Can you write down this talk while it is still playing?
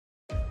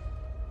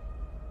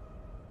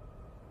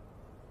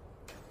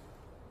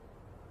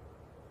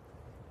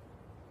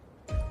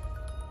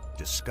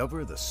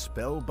discover the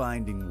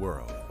spellbinding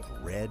world of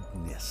Red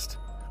Nist,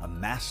 a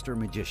master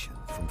magician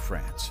from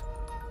France.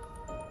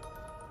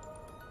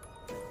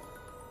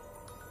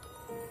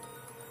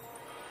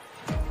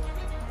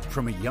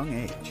 From a young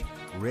age,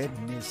 Red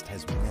Nist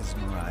has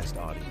mesmerized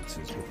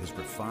audiences with his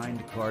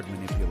refined card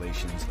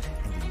manipulations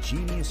and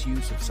ingenious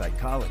use of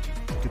psychology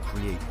to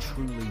create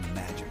truly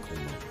magical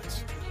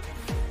moments.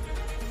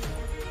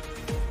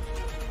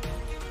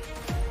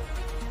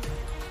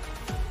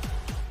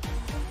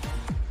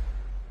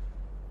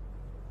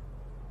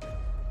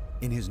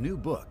 In his new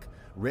book,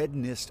 Red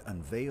Nist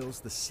unveils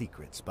the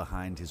secrets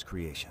behind his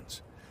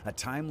creations, a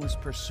timeless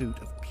pursuit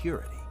of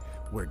purity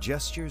where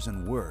gestures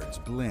and words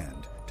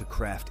blend to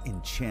craft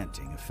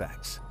enchanting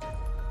effects.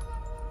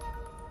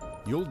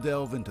 You'll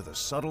delve into the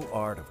subtle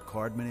art of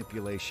card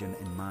manipulation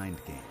and mind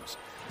games,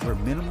 where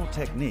minimal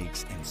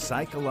techniques and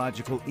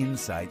psychological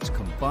insights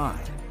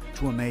combine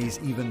to amaze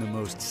even the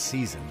most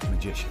seasoned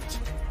magicians.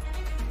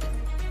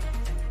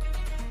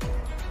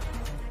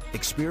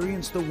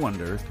 Experience the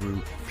wonder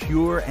through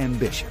Pure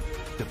Ambition,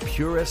 the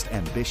purest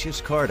ambitious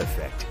card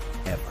effect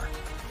ever.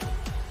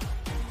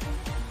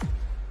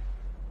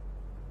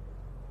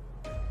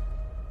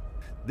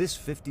 This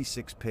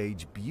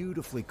 56-page,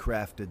 beautifully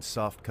crafted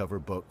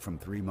softcover book from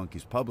Three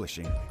Monkeys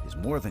Publishing is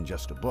more than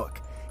just a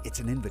book. It's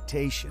an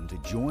invitation to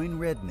join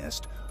Red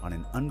Nist on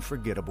an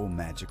unforgettable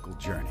magical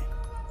journey.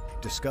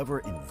 Discover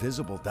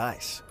invisible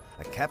dice,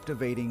 a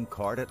captivating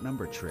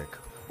card-at-number trick,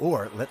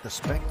 or let the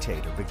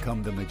spectator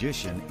become the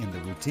magician in the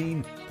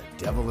routine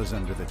The Devil is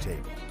Under the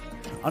Table.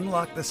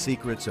 Unlock the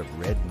secrets of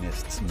Red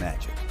Nist's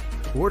magic.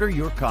 Order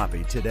your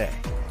copy today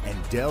and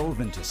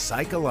delve into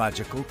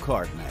psychological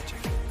card magic.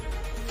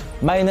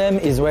 My name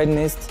is Red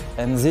Nist,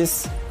 and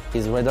this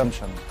is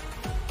Redemption.